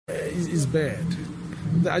is bad.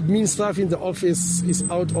 The admin staff in the office is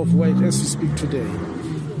out of work as we speak today.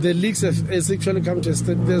 The leagues have actually come to a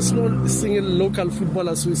state. There's no single local football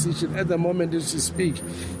association at the moment as we speak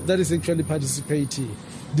that is actually participating.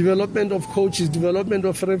 Development of coaches, development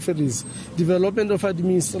of referees, development of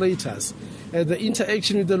administrators, the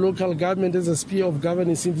interaction with the local government as a sphere of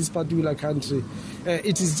governance in this particular country,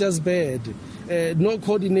 it is just bad. No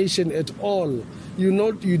coordination at all. You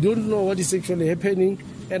don't know what is actually happening,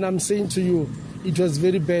 and I'm saying to you, it was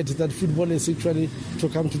very bad that football has actually to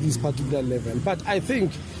come to this particular level. But I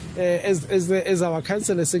think, as our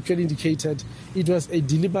council has actually indicated, it was a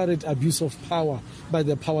deliberate abuse of power by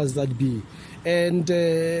the powers that be. And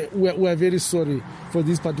we are very sorry for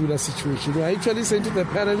this particular situation. We are actually saying to the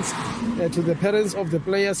parents of the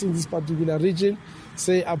players in this particular region,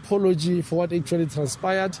 say apology for what actually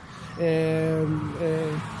transpired.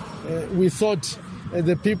 We thought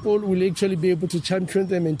the people will actually be able to champion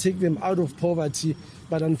them and take them out of poverty,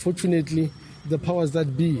 but unfortunately, the powers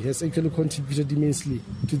that be has actually contributed immensely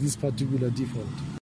to this particular default.